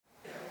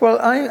Well,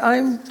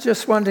 I'm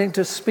just wanting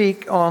to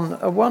speak on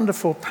a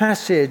wonderful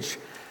passage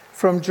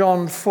from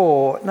John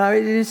 4. Now,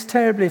 it is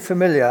terribly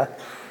familiar.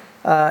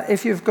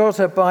 If you've got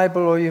a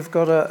Bible or you've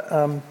got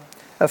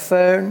a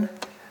phone,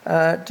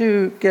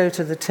 do go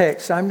to the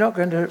text. I'm not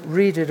going to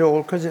read it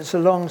all because it's a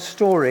long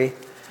story,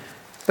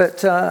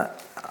 but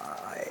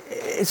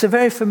it's a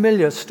very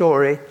familiar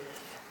story.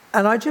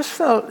 And I just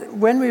felt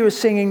when we were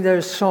singing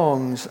those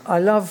songs, I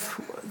love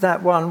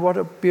that one, what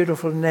a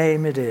beautiful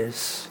name it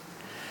is.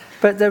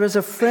 But there was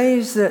a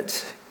phrase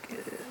that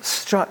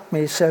struck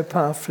me so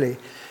powerfully.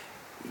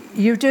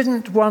 You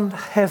didn't want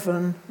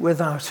heaven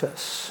without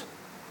us.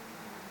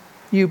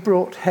 You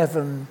brought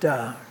heaven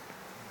down.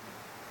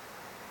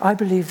 I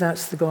believe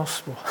that's the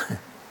gospel.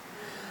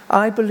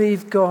 I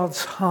believe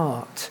God's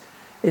heart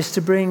is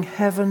to bring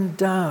heaven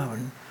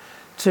down,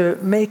 to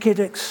make it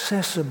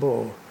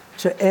accessible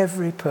to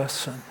every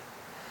person.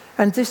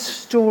 And this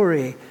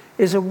story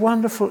is a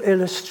wonderful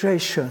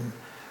illustration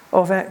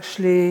of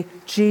actually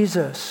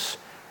Jesus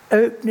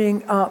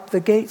opening up the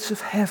gates of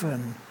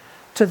heaven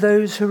to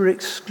those who were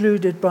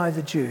excluded by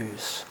the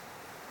Jews.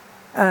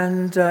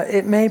 And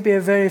it may be a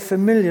very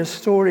familiar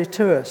story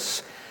to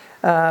us,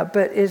 but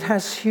it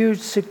has huge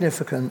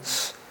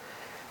significance.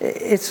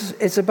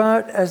 It's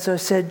about, as I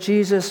said,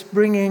 Jesus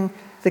bringing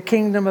the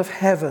kingdom of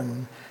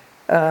heaven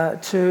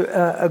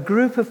to a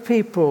group of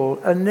people,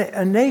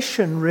 a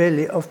nation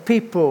really of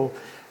people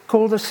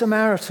called the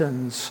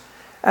Samaritans.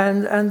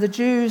 And the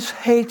Jews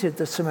hated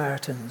the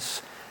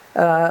Samaritans.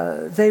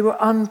 They were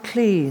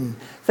unclean.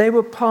 They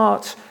were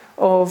part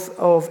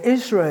of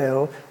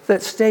Israel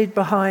that stayed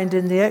behind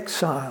in the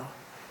exile.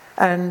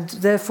 And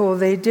therefore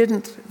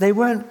they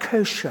weren't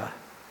kosher.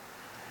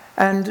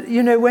 And,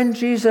 you know, when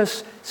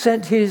Jesus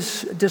sent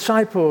his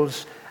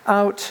disciples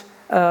out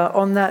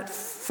on that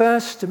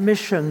first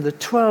mission, the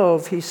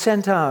 12 he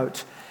sent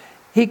out,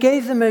 he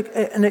gave them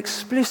an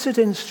explicit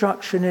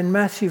instruction in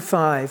Matthew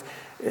 5.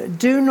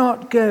 Do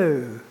not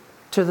go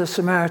to the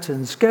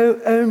Samaritans. Go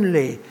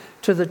only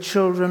to the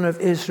children of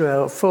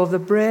Israel, for the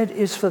bread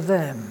is for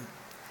them.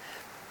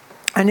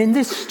 And in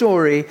this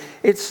story,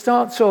 it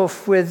starts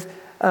off with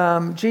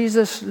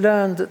Jesus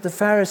learned that the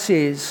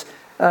Pharisees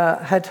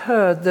had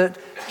heard that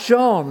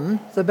John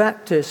the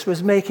Baptist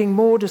was making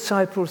more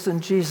disciples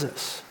than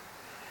Jesus.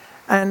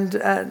 And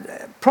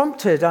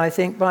prompted, I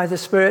think, by the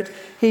Spirit,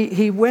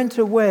 he went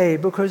away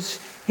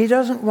because he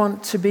doesn't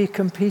want to be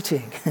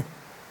competing.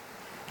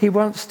 He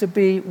wants to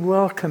be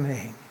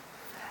welcoming.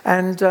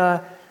 And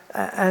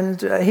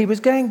he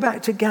was going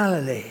back to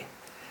Galilee.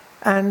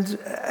 And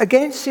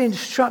against the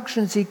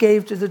instructions he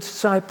gave to the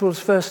disciples,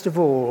 first of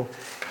all,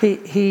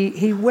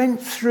 he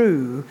went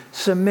through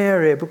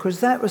Samaria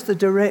because that was the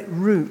direct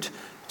route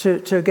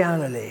to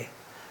Galilee.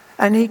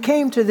 And he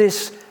came to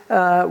this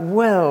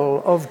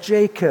well of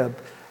Jacob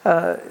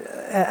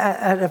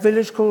at a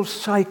village called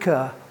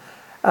Sychar.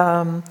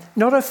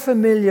 Not a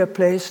familiar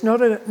place,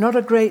 not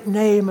a great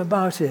name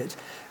about it.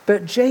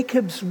 But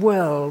Jacob's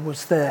well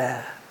was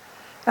there.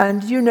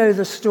 And you know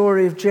the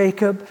story of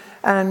Jacob.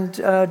 And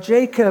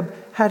Jacob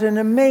had an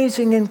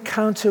amazing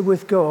encounter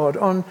with God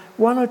on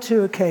one or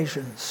two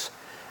occasions.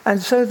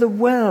 And so the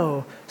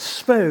well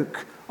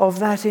spoke of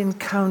that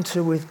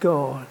encounter with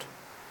God,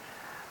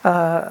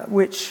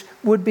 which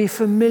would be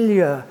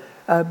familiar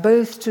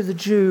both to the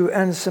Jew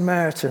and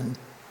Samaritan.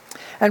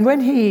 And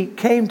when he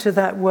came to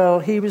that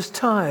well, he was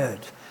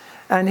tired.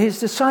 And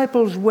his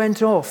disciples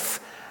went off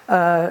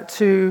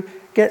to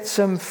get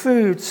some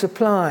food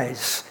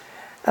supplies.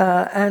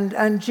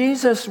 And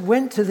Jesus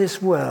went to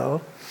this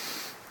well,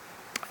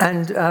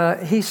 and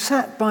he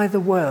sat by the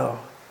well.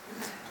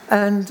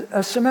 And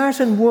a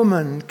Samaritan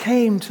woman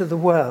came to the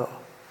well.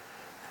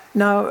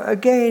 Now,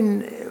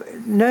 again,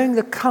 knowing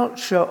the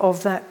culture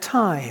of that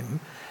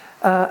time,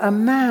 a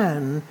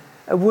man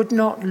would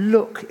not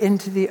look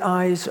into the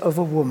eyes of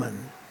a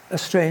woman, a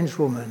strange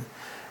woman.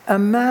 A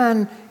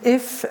man,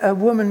 if a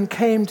woman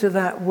came to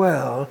that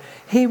well,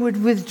 he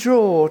would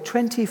withdraw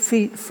 20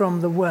 feet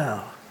from the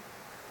well.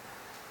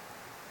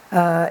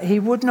 He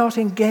would not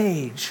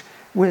engage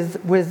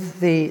with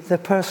the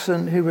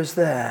person who was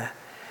there.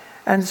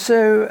 And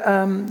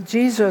so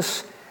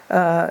Jesus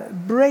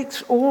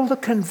breaks all the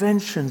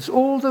conventions,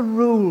 all the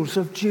rules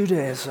of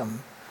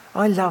Judaism.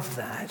 I love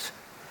that.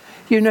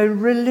 You know,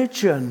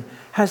 religion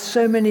has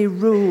so many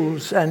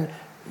rules, and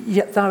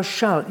yet thou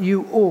shalt,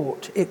 you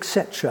ought,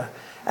 etc.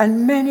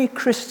 And many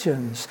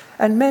Christians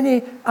and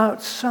many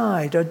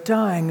outside are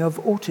dying of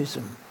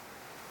autism.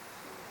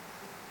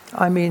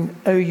 I mean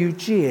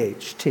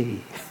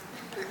O-U-G-H-T.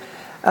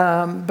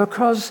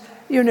 Because,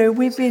 you know,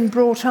 we've been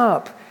brought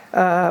up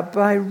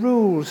by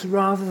rules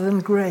rather than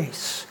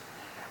grace.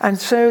 And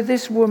so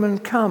this woman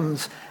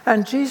comes,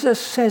 and Jesus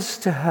says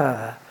to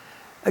her,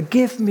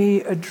 give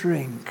me a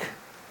drink.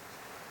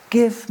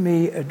 Give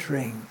me a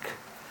drink.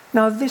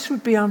 Now, this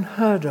would be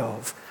unheard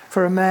of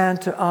for a man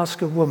to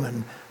ask a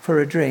woman for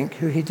a drink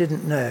who he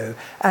didn't know,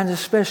 and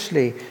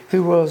especially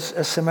who was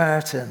a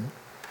Samaritan.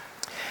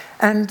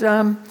 And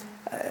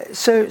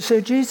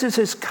So Jesus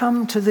has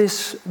come to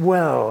this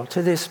well,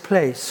 to this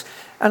place.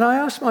 And I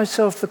asked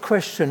myself the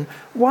question,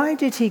 why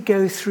did he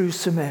go through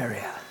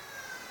Samaria?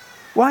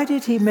 Why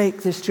did he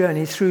make this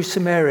journey through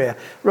Samaria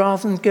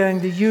rather than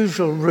going the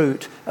usual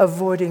route,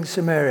 avoiding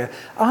Samaria?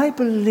 I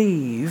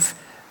believe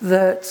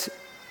that,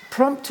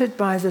 prompted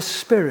by the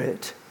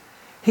Spirit,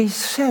 he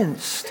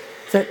sensed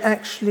that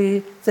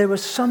actually there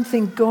was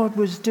something God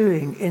was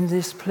doing in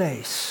this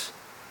place.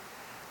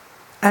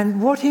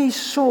 And what he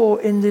saw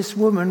in this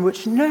woman,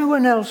 which no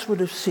one else would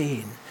have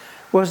seen,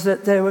 was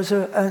that there was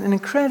an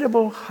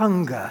incredible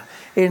hunger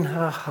in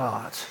her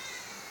heart.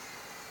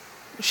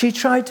 She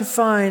tried to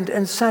find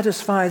and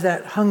satisfy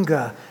that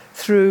hunger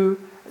through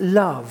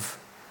love.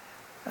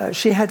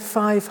 She had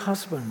 5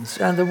 husbands,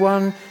 and the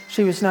one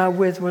she was now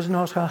with was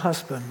not her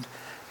husband.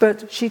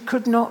 But she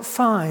could not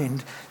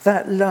find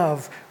that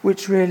love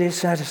which really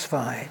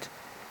satisfied.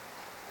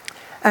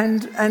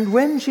 And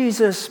when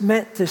Jesus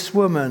met this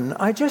woman,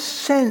 I just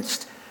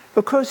sensed,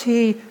 because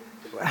he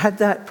had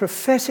that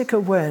prophetic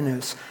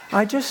awareness,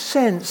 I just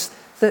sensed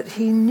that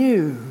he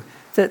knew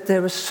that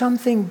there was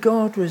something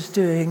God was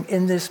doing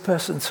in this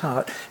person's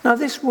heart. Now,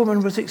 this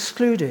woman was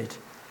excluded.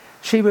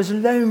 She was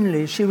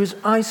lonely. She was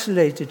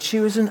isolated. She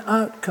was an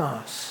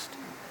outcast.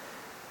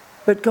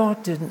 But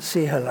God didn't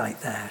see her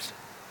like that.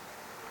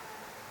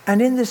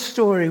 And in this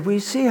story, we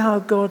see how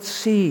God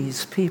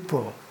sees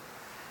people.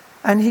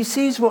 And he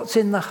sees what's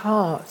in the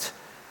heart,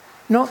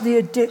 not the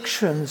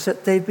addictions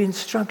that they've been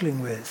struggling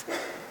with.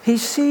 He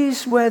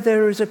sees where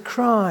there is a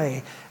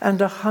cry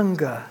and a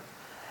hunger.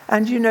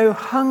 And you know,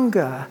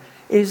 hunger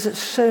is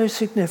so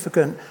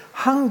significant.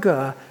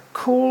 Hunger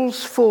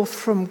calls forth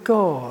from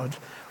God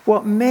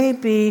what may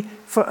be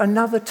for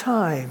another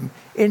time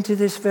into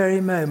this very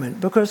moment.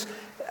 Because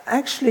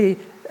actually,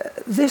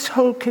 this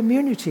whole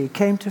community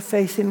came to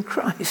faith in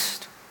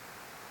Christ.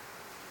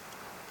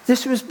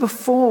 This was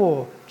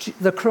before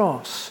the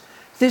cross.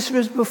 This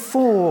was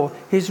before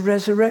his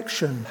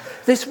resurrection.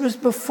 This was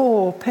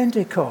before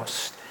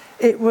Pentecost.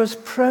 It was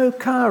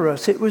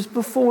pro-kairos. It was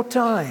before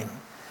time.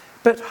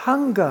 But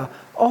hunger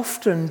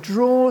often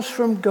draws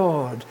from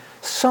God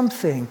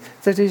something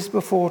that is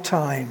before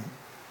time.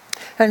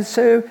 And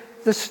so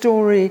the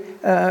story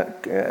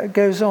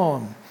goes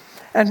on.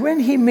 And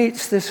when he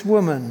meets this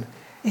woman,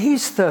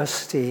 he's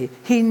thirsty.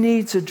 He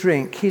needs a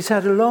drink. He's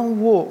had a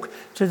long walk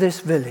to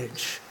this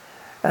village.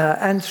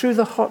 And through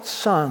the hot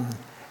sun,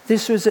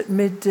 this was at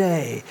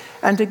midday.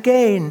 And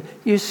again,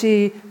 you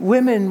see,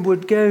 women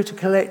would go to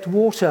collect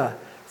water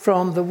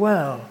from the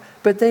well,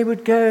 but they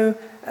would go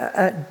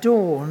at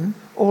dawn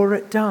or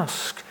at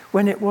dusk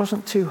when it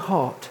wasn't too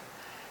hot.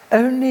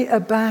 Only a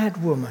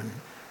bad woman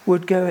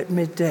would go at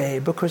midday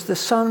because the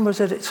sun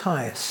was at its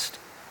highest.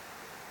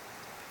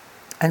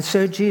 And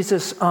so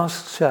Jesus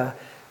asks her,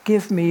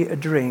 "Give me a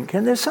drink."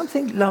 And there's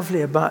something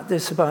lovely about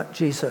this, about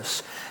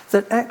Jesus,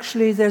 that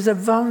actually there's a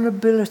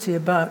vulnerability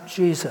about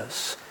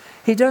Jesus.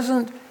 He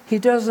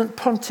doesn't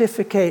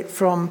pontificate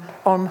from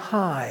on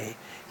high.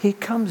 He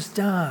comes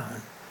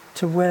down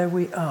to where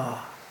we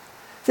are.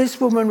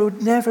 This woman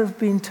would never have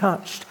been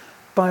touched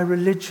by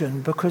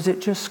religion because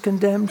it just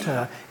condemned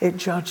her, it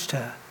judged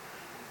her.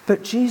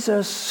 But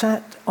Jesus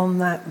sat on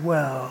that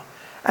well,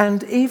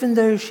 and even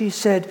though she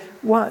said,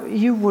 "Why,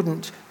 you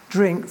wouldn't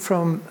drink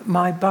from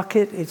my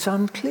bucket, it's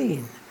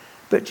unclean."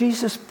 But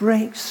Jesus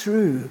breaks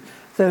through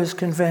those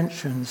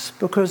conventions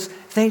because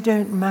they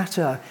don't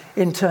matter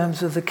in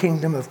terms of the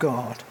kingdom of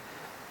God.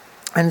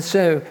 And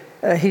so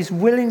he's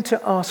willing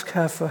to ask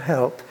her for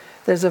help.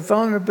 There's a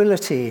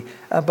vulnerability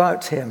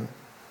about him.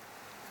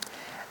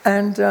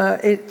 And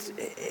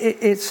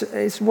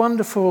it's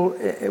wonderful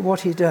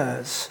what he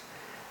does.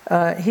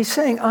 He's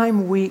saying,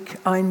 "I'm weak,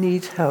 I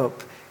need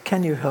help.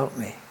 Can you help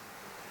me?"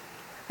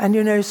 And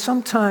you know,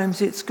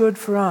 sometimes it's good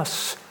for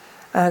us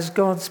as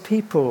God's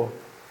people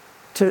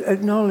to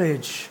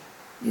acknowledge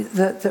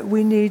that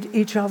we need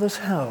each other's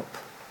help.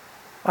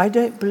 I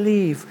don't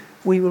believe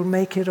we will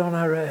make it on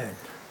our own.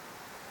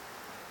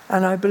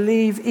 And I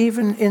believe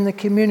even in the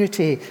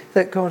community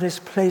that God has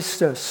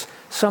placed us,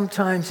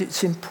 sometimes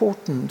it's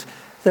important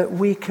that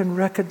we can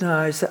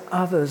recognize that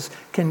others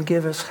can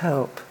give us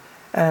help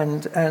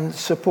and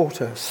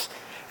support us.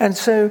 And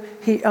so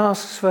he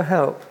asks for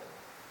help.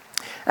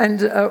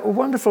 And a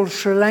wonderful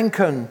Sri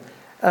Lankan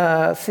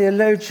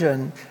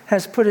theologian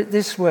has put it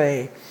this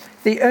way: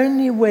 the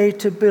only way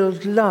to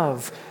build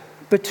love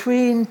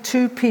between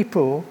two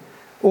people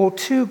or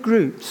two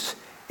groups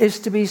is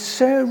to be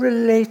so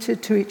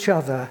related to each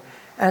other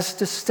as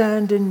to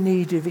stand in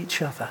need of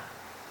each other.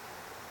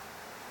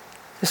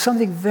 There's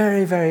something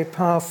very, very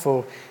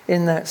powerful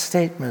in that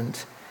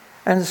statement.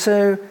 And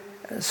so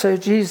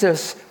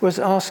Jesus was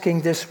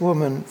asking this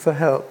woman for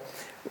help.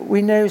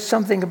 We know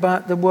something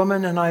about the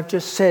woman, and I've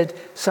just said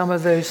some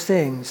of those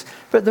things.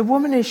 But the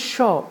woman is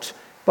shocked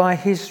by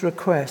his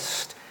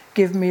request,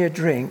 "Give me a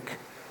drink."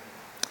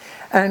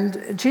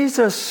 And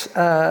Jesus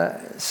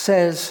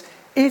says,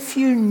 if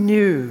you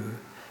knew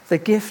the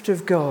gift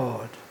of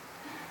God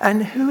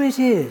and who it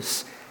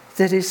is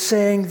that is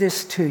saying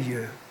this to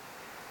you,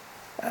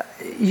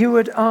 you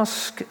would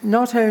ask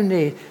not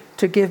only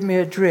to give me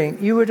a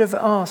drink, you would have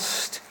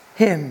asked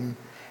him,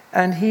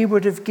 and he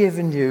would have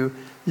given you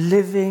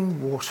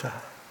living water.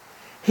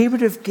 He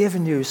would have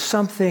given you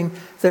something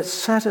that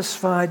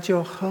satisfied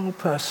your whole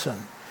person.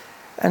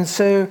 And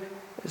so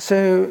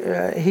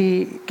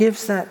he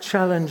gives that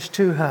challenge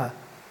to her.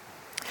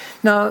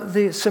 Now,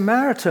 the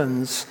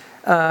Samaritans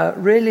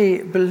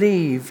really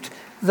believed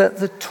that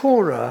the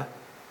Torah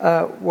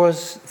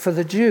was for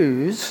the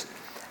Jews,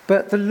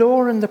 but the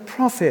law and the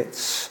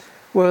prophets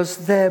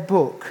was their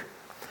book.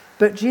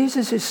 But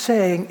Jesus is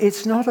saying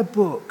it's not a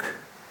book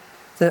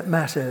that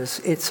matters,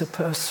 it's a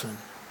person.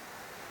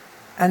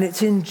 And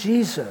it's in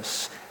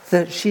Jesus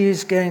that she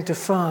is going to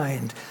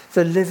find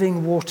the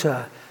living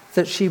water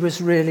that she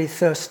was really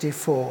thirsty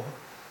for.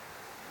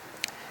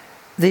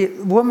 The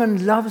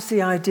woman loves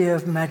the idea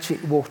of magic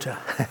water.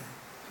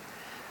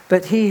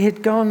 But he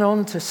had gone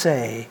on to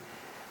say,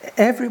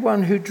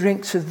 everyone who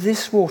drinks of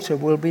this water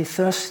will be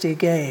thirsty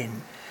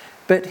again.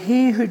 But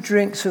he who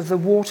drinks of the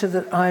water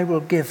that I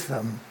will give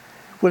them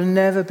will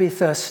never be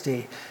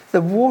thirsty.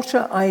 The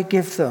water I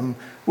give them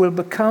will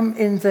become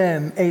in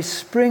them a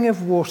spring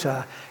of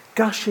water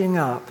gushing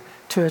up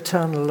to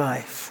eternal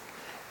life.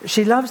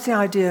 She loves the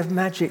idea of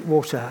magic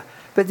water,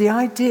 but the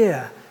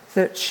idea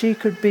that she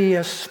could be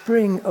a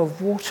spring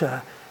of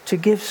water to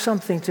give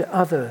something to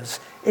others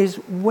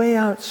is way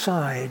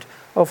outside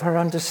of her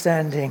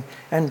understanding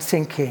and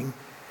thinking.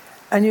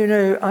 And you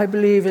know, I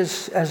believe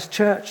as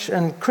church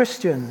and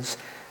Christians,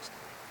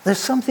 there's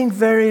something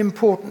very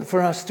important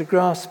for us to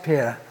grasp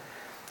here.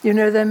 You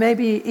know, there may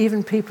be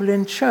even people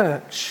in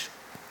church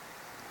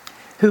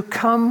who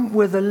come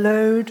with a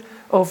load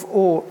of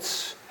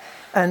oughts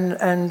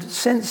and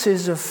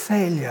senses of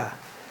failure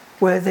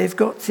where they've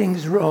got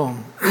things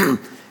wrong.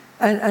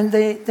 and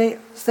they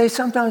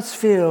sometimes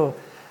feel,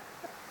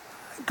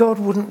 God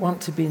wouldn't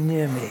want to be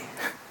near me.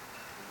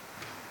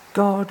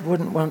 God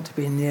wouldn't want to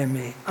be near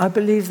me. I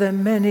believe there are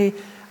many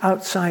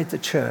outside the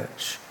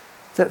church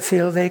that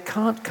feel they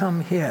can't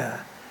come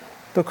here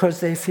because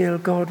they feel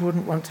God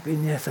wouldn't want to be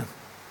near them.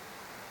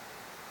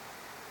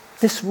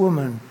 This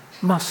woman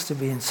must have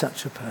been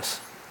such a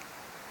person.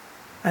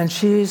 And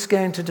she's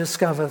going to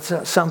discover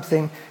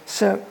something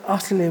so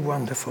utterly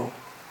wonderful.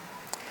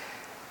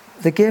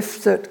 The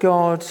gift that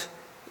God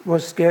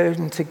was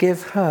going to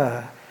give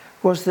her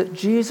was that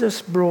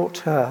Jesus brought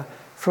her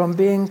from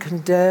being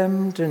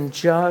condemned and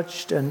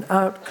judged, an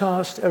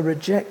outcast, a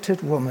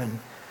rejected woman,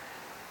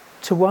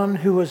 to one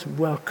who was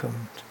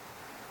welcomed,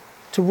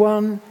 to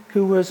one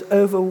who was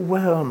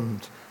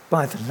overwhelmed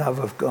by the love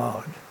of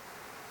God.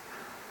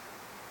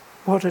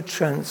 What a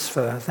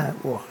transfer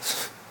that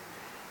was.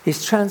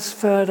 He's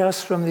transferred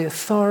us from the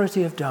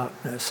authority of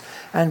darkness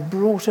and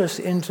brought us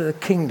into the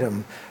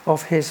kingdom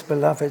of his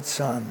beloved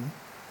Son.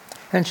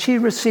 And she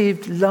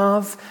received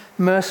love,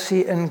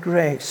 mercy, and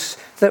grace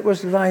that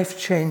was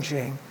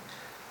life-changing.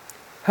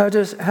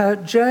 Her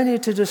journey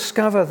to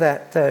discover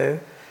that, though,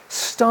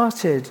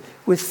 started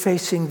with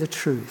facing the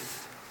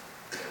truth.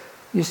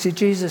 You see,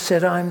 Jesus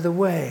said, I'm the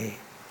way,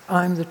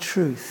 I'm the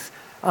truth,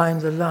 I'm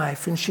the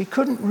life. And she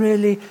couldn't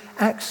really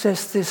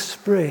access this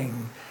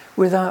spring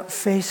without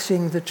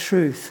facing the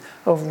truth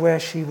of where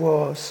she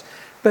was.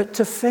 But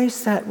to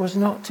face that was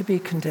not to be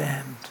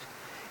condemned.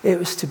 It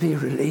was to be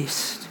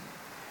released.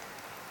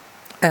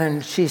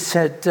 And she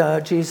said,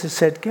 Jesus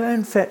said, go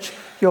and fetch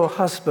your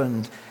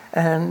husband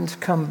and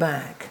come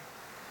back.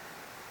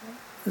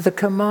 The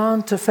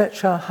command to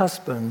fetch her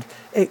husband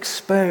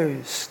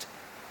exposed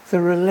the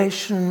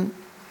relational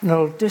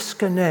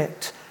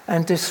disconnect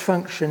and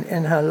dysfunction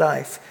in her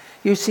life.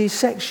 You see,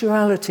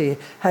 sexuality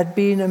had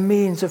been a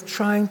means of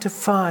trying to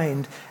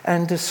find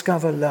and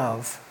discover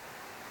love.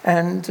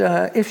 And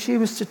if she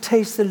was to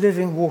taste the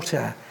living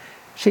water,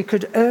 she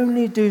could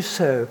only do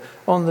so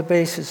on the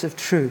basis of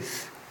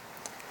truth.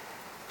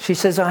 She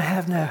says, I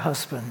have no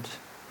husband.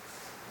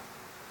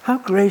 How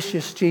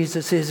gracious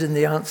Jesus is in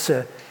the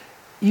answer.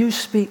 You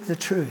speak the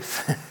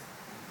truth.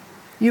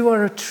 You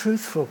are a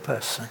truthful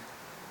person.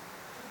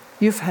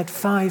 You've had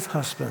 5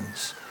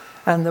 husbands,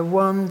 and the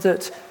one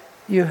that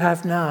you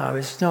have now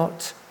is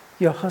not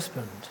your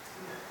husband.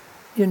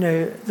 You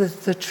know,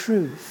 the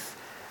truth.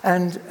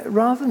 And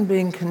rather than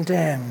being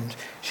condemned,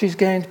 she's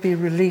going to be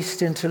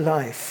released into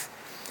life.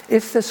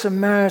 If the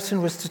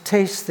Samaritan was to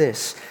taste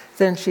this,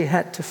 then she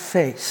had to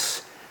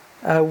face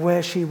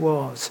where she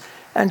was.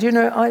 And you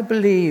know, I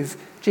believe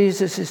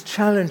Jesus is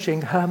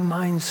challenging her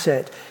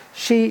mindset.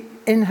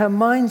 In her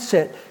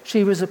mindset,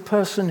 she was a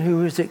person who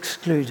was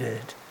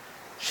excluded.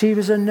 She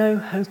was a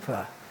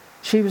no-hoper.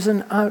 She was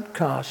an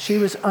outcast. She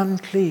was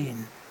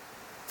unclean.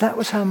 That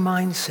was her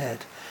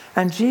mindset.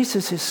 And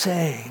Jesus is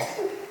saying,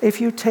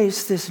 if you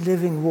taste this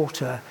living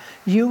water,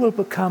 you will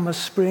become a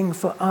spring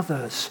for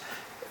others.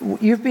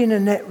 You've been a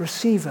net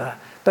receiver,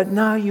 but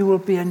now you will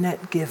be a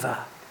net giver.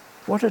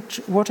 What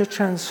a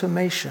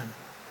transformation.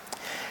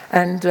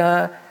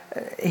 And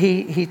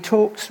he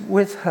talks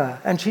with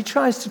her, and she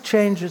tries to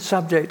change the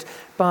subject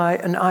by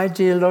an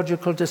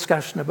ideological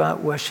discussion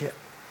about worship.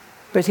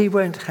 But he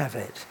won't have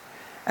it.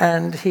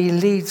 and he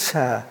leads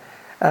her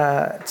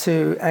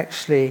to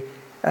actually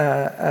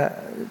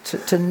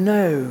to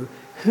know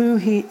who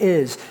he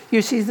is.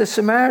 You see, the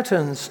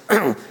Samaritans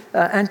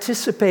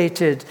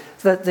anticipated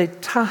that the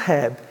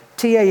Taheb,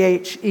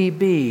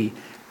 T-A-H-E-B,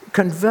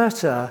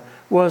 converter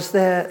was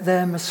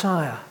their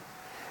Messiah,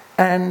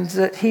 and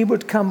that he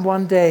would come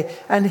one day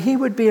and he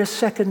would be a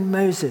second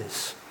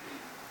Moses.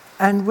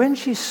 And when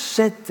she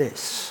said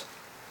this,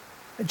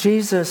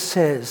 Jesus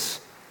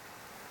says,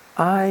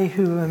 I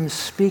who am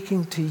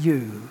speaking to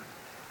you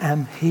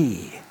am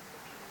he.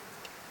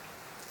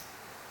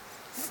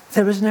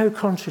 There was no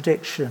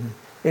contradiction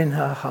in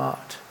her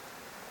heart.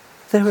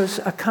 There was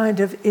a kind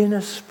of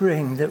inner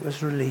spring that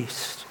was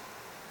released.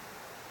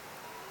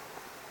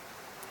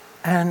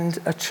 And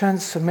a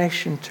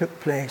transformation took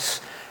place.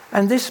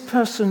 And this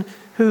person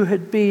who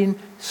had been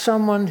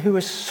someone who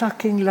was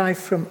sucking life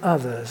from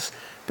others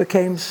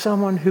became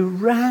someone who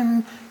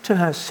ran to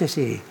her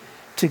city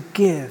to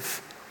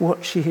give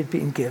what she had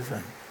been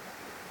given.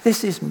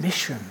 This is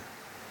mission.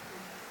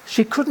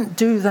 She couldn't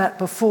do that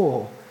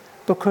before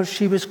because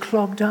she was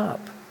clogged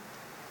up.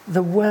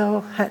 The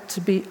well had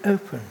to be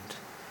opened.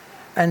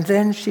 And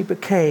then she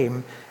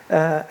became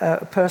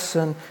a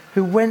person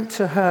who went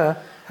to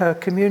her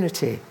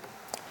community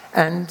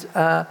and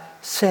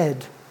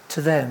said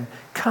to them,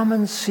 come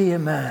and see a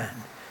man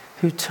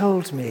who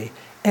told me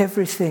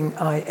everything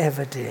I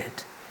ever did.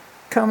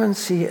 Come and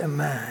see a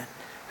man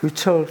who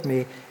told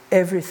me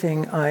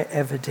everything I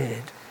ever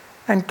did.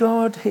 And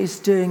God is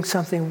doing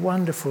something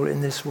wonderful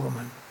in this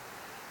woman,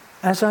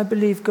 as I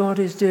believe God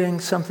is doing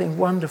something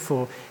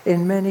wonderful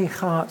in many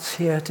hearts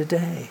here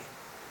today.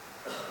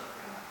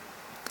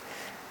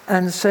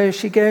 And so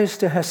she goes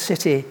to her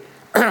city,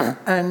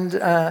 and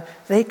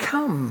they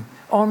come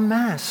en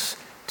masse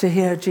to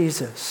hear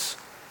Jesus.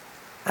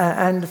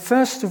 And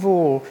first of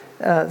all,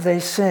 they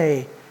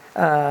say,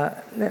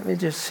 let me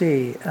just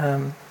see,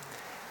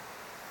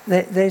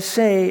 they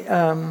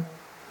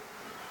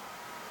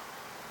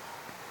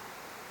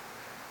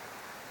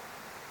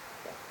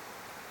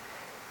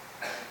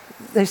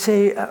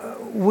say,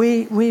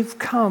 we've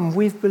come,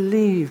 we've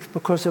believed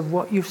because of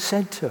what you've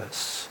said to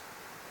us.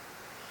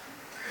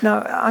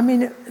 Now, I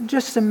mean,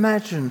 just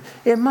imagine,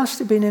 it must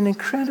have been an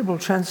incredible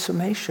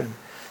transformation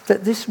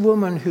that this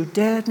woman who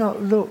dared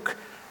not look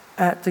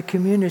at the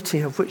community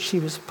of which she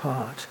was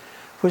part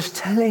was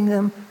telling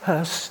them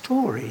her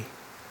story,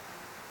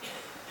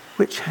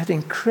 which had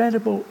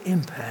incredible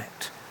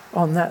impact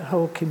on that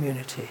whole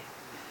community.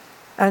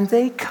 And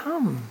they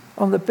come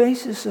on the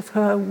basis of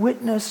her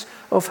witness,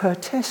 of her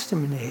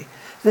testimony.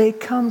 They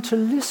come to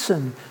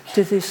listen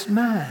to this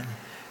man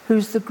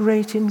who's the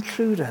great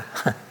includer.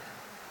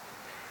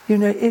 You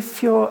know,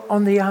 if you're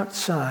on the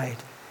outside,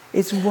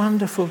 it's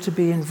wonderful to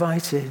be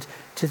invited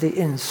to the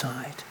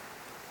inside.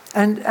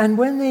 And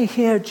when they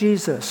hear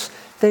Jesus,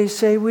 they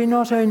say, we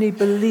not only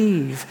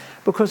believe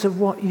because of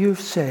what you've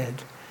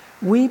said,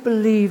 we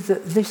believe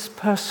that this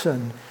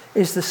person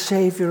is the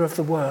Savior of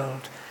the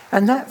world.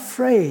 And that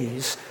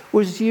phrase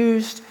was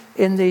used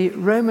in the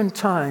Roman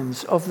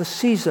times of the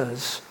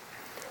Caesars.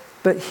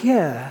 But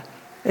here,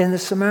 in the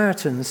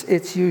Samaritans,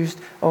 it's used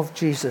of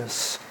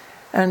Jesus.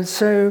 And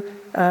so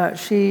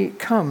she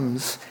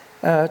comes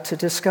to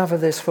discover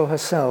this for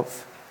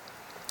herself.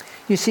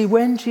 You see,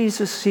 when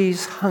Jesus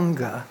sees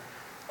hunger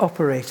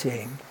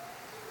operating,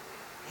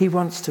 he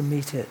wants to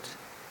meet it.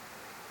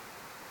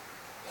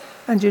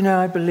 And you know,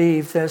 I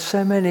believe there's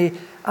so many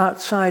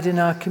outside in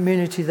our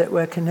community that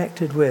we're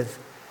connected with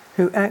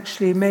who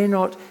actually may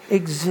not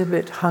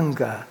exhibit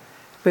hunger,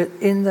 but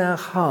in their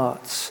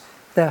hearts,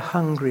 they're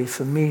hungry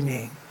for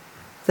meaning.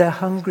 They're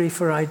hungry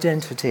for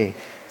identity.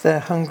 They're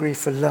hungry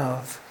for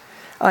love.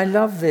 I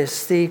love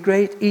this. The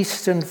great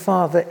Eastern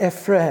father,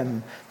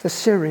 Ephraim, the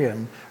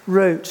Syrian,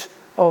 wrote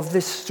of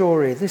this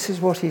story. This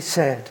is what he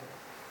said.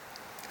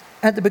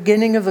 At the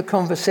beginning of the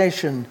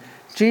conversation,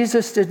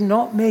 Jesus did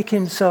not make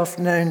himself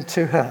known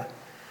to her,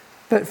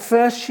 but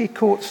first she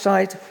caught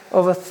sight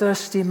of a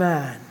thirsty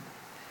man,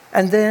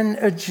 and then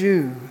a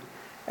Jew,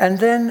 and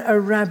then a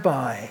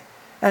rabbi,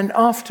 and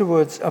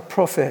afterwards a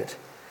prophet,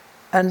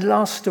 and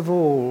last of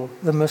all,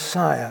 the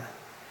Messiah.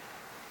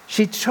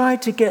 She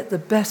tried to get the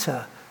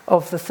better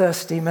of the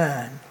thirsty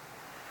man.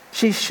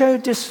 She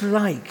showed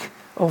dislike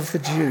of the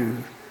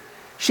Jew.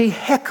 She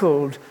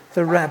heckled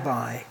the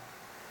rabbi.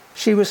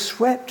 She was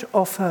swept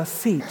off her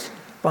feet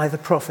by the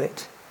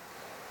prophet.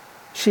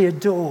 She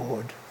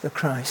adored the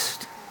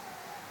Christ.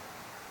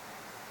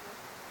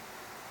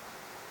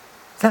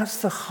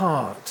 That's the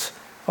heart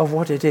of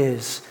what it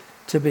is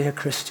to be a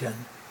Christian.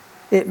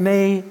 It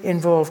may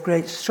involve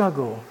great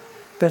struggle,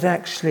 but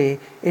actually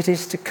it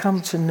is to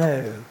come to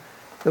know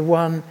the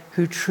one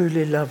who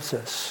truly loves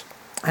us.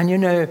 And you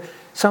know,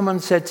 someone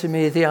said to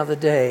me the other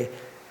day,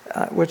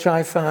 which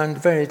I found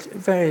very,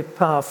 very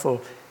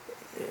powerful,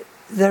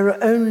 there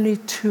are only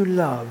two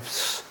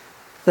loves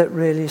that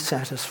really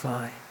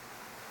satisfy.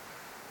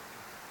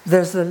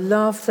 There's the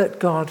love that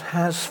God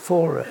has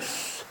for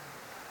us,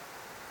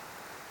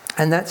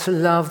 And that's a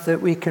love that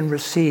we can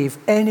receive.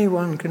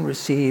 Anyone can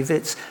receive.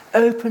 It's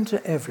open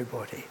to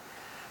everybody.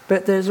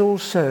 But there's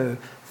also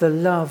the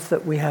love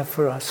that we have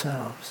for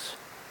ourselves.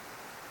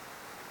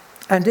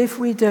 And if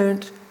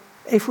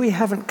we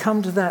haven't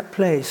come to that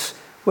place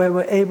where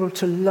we're able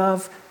to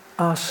love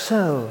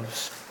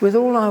ourselves with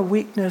all our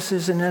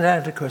weaknesses and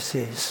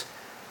inadequacies,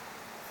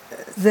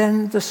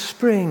 then the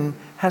spring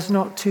has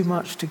not too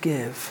much to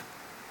give.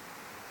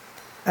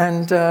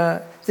 And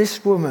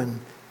this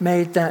woman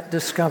made that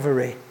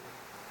discovery.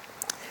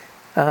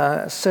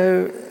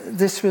 So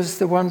this was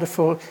the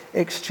wonderful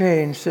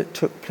exchange that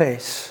took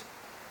place.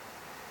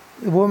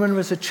 The woman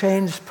was a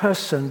changed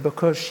person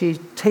because she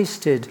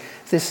tasted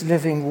this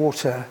living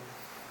water.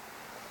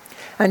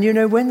 And you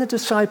know, when the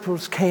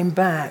disciples came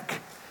back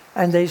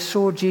and they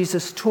saw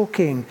Jesus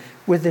talking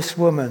with this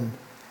woman,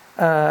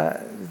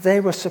 they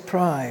were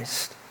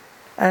surprised.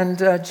 And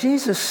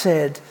Jesus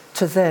said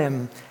to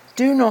them,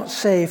 "Do not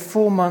say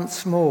 4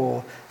 months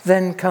more,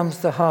 then comes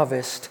the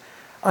harvest.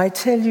 I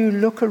tell you,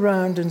 look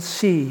around and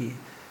see.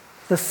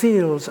 The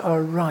fields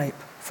are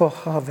ripe for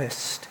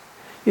harvest."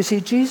 You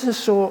see, Jesus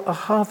saw a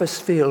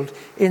harvest field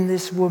in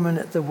this woman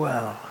at the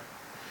well.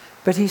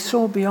 But he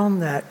saw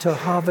beyond that to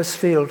a harvest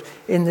field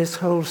in this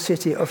whole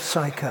city of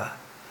Sychar.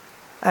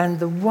 And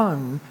the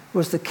one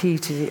was the key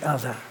to the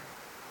other.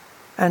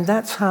 And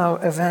that's how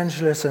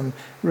evangelism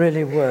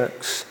really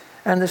works.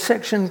 And the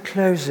section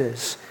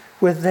closes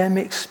with them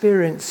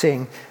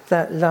experiencing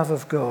that love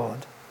of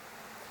God.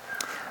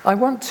 I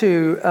want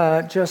to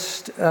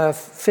just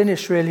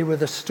finish really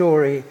with a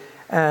story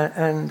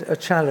and a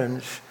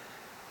challenge.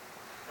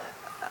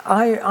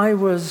 I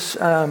was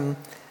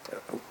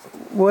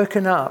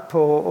woken up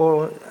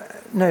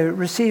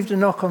received a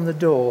knock on the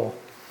door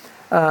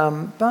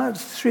about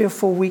 3 or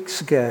 4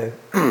 weeks ago.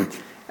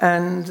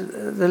 And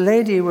the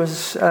lady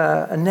was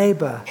a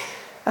neighbor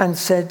and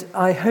said,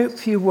 "I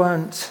hope you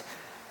weren't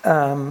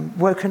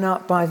woken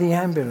up by the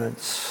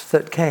ambulance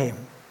that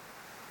came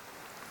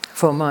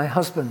for my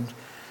husband,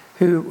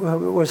 who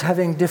was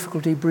having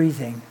difficulty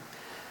breathing."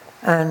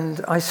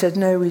 And I said,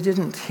 "No, we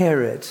didn't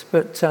hear it,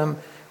 but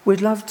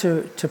we'd love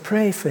to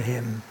pray for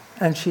him."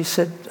 And she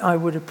said, "I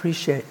would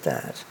appreciate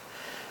that."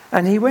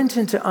 And he went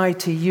into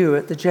ITU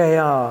at the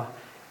JR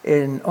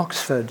in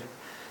Oxford.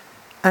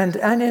 And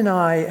Annie and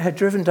I had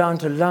driven down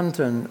to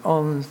London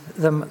on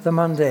the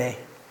Monday.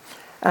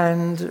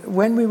 And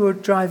when we were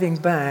driving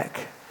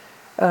back,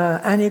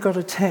 Annie got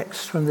a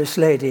text from this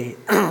lady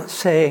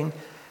saying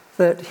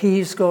that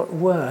he's got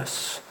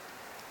worse.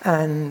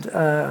 And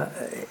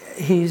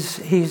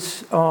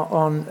he's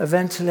on a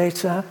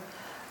ventilator.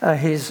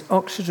 His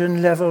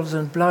oxygen levels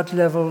and blood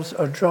levels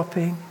are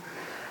dropping.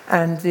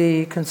 And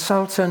the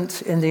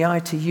consultant in the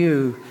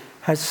ITU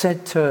has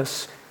said to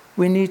us,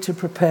 "We need to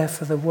prepare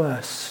for the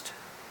worst."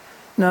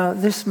 Now,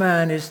 this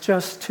man is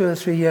just 2 or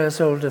 3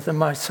 years older than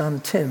my son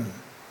Tim.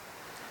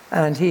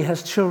 And he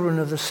has children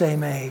of the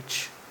same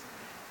age.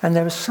 And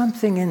there was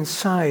something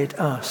inside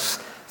us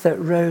that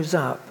rose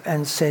up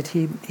and said,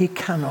 he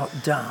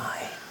cannot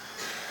die.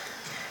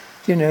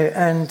 You know,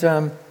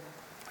 and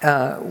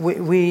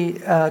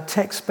we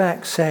text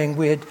back saying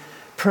we'd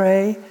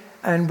pray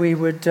and we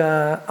would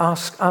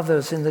ask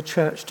others in the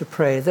church to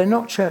pray. They're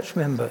not church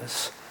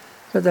members,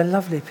 but they're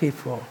lovely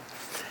people.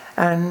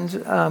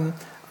 And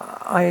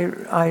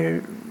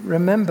I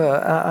remember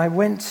I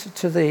went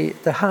to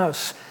the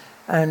house,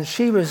 and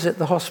she was at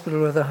the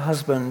hospital with her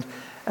husband.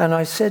 And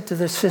I said to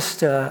the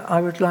sister,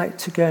 I would like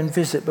to go and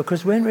visit,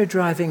 because when we're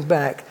driving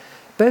back,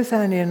 both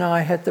Annie and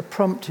I had the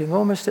prompting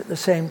almost at the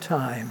same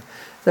time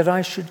that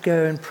I should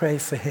go and pray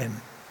for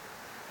him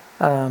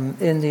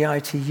in the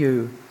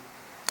ITU.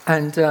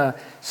 And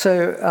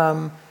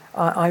so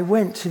I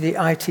went to the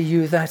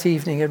ITU that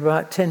evening at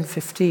about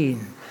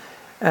 10:15,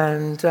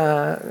 and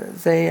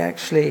they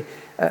actually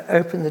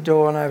opened the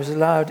door and I was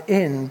allowed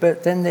in,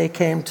 but then they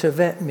came to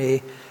vet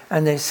me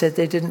and they said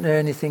they didn't know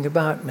anything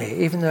about me,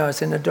 even though I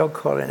was in a dog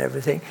collar and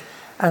everything.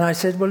 And I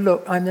said, well,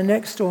 look, I'm the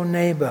next door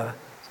neighbor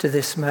to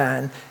this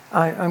man.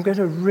 I'm going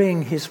to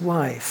ring his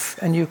wife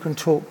and you can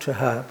talk to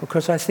her,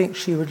 because I think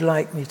she would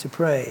like me to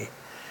pray.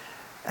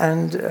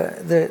 And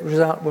the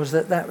result was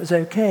that was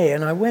okay.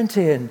 And I went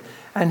in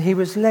and he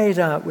was laid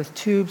out with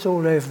tubes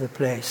all over the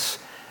place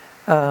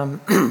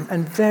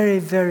and very,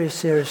 very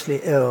seriously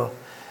ill.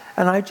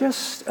 And I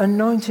just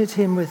anointed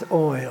him with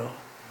oil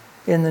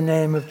in the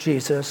name of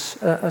Jesus,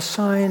 a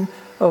sign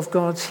of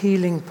God's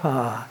healing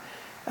power.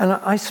 And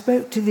I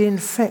spoke to the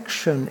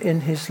infection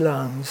in his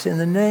lungs, in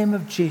the name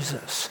of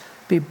Jesus,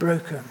 be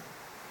broken.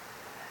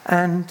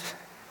 And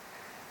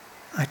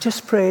I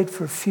just prayed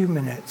for a few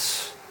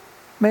minutes,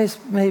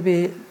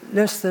 maybe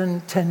less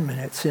than 10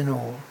 minutes in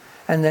all,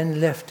 and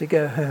then left to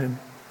go home.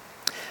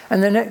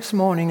 And the next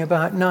morning,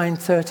 about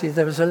 9:30,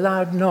 there was a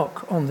loud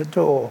knock on the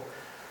door.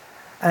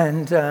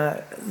 And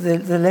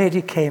the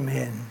lady came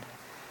in,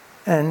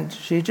 and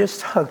she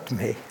just hugged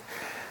me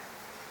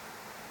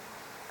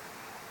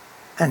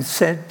and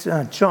said,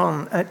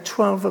 John, at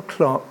 12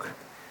 o'clock,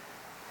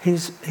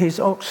 his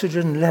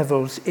oxygen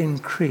levels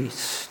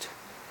increased.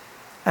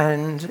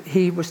 and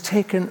he was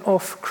taken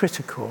off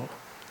critical.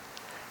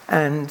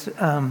 And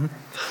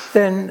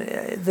then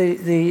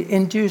the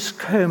induced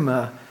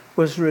coma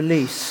was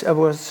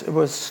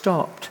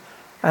stopped,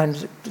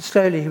 and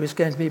slowly he was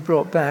going to be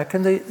brought back.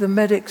 And the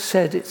medics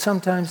said it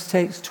sometimes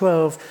takes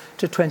 12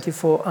 to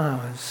 24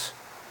 hours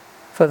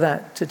for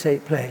that to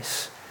take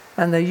place.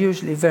 And they're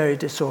usually very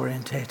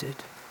disorientated.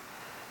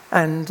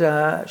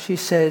 And she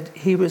said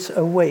he was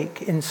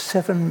awake in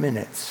 7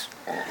 minutes.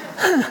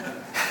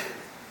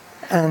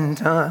 And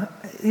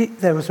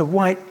there was a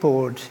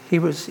whiteboard. He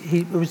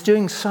was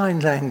doing sign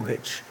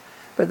language,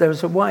 but there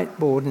was a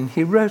whiteboard, and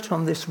he wrote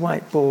on this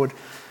whiteboard,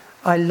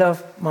 "I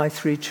love my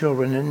 3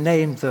 children," and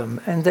named them.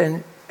 And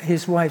then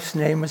his wife's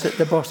name was at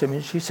the bottom,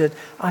 and she said,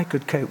 "I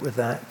could cope with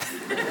that."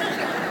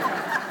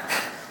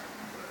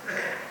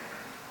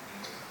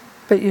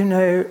 But you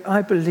know,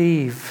 I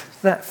believe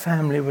that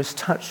family was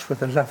touched with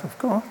the love of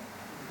God.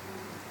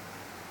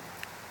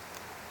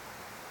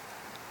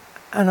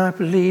 And I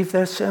believe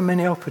there's so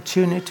many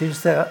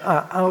opportunities that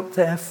are out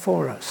there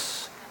for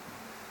us.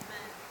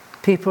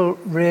 People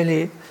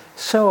really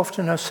so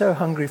often are so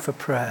hungry for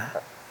prayer.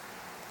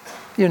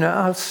 You know,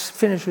 I'll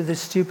finish with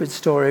this stupid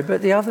story,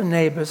 but the other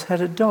neighbors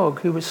had a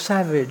dog who was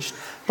savaged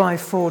by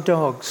 4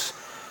 dogs.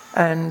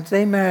 And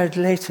they married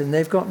later, and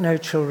they've got no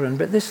children,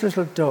 but this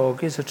little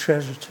dog is a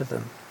treasure to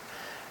them.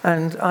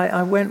 And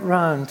I went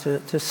round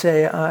to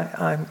say,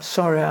 I'm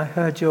sorry, I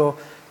heard your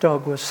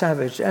dog was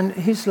savaged, and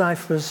his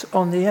life was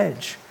on the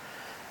edge.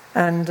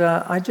 And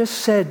I just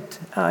said,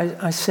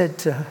 I said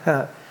to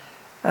her,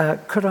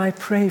 could I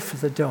pray for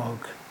the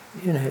dog?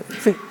 You know,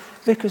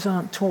 vicars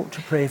aren't taught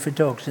to pray for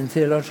dogs in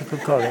theological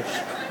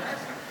college.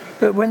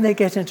 But when they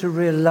get into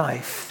real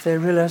life, they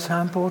realize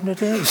how important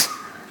it is.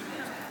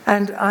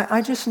 And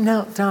I just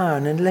knelt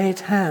down and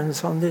laid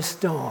hands on this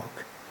dog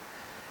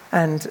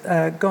and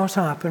got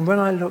up. And when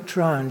I looked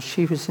round,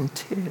 she was in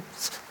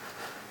tears.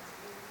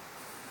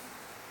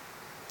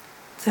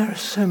 There are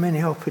so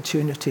many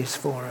opportunities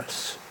for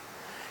us,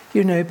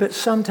 you know, but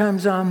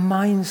sometimes our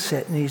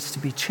mindset needs to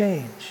be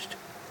changed.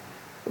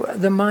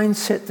 The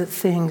mindset that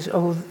things,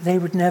 oh, they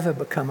would never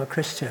become a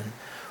Christian,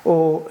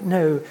 or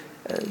no,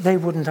 they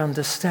wouldn't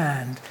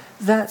understand.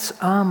 That's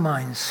our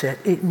mindset.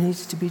 It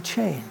needs to be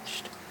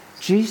changed.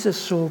 Jesus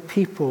saw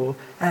people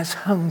as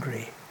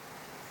hungry,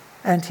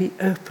 and he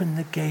opened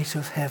the gate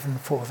of heaven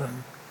for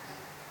them.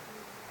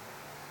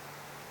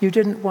 You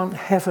didn't want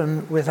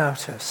heaven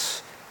without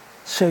us,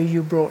 so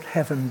you brought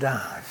heaven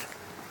down.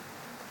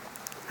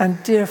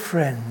 And dear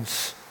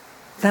friends,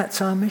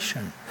 that's our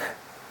mission,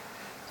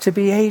 to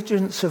be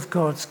agents of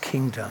God's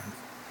kingdom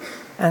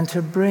and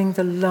to bring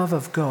the love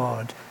of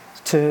God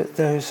to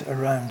those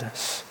around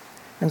us.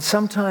 And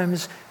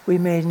sometimes we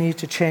may need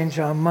to change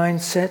our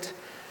mindset.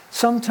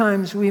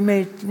 Sometimes we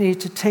may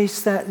need to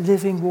taste that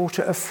living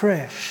water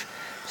afresh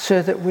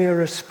so that we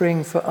are a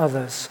spring for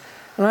others.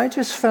 And I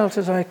just felt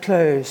as I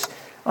closed,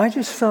 I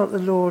just felt the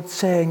Lord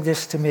saying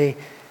this to me,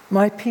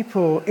 my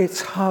people,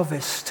 it's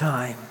harvest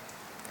time.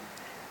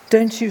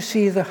 Don't you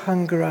see the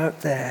hunger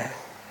out there?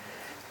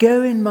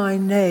 Go in my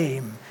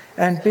name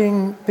and be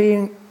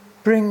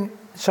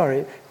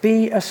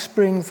a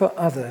spring for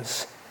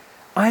others.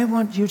 I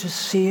want you to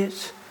see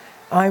it.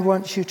 I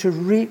want you to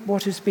reap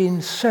what has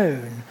been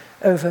sown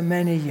over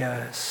many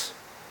years.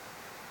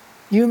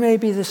 You may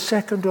be the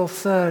second or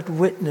third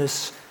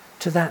witness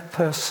to that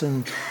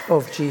person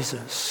of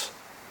Jesus.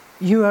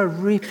 You are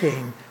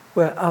reaping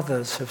where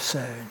others have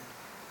sown.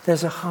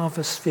 There's a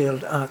harvest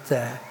field out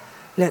there.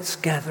 Let's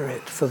gather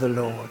it for the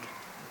Lord.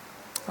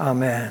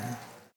 Amen.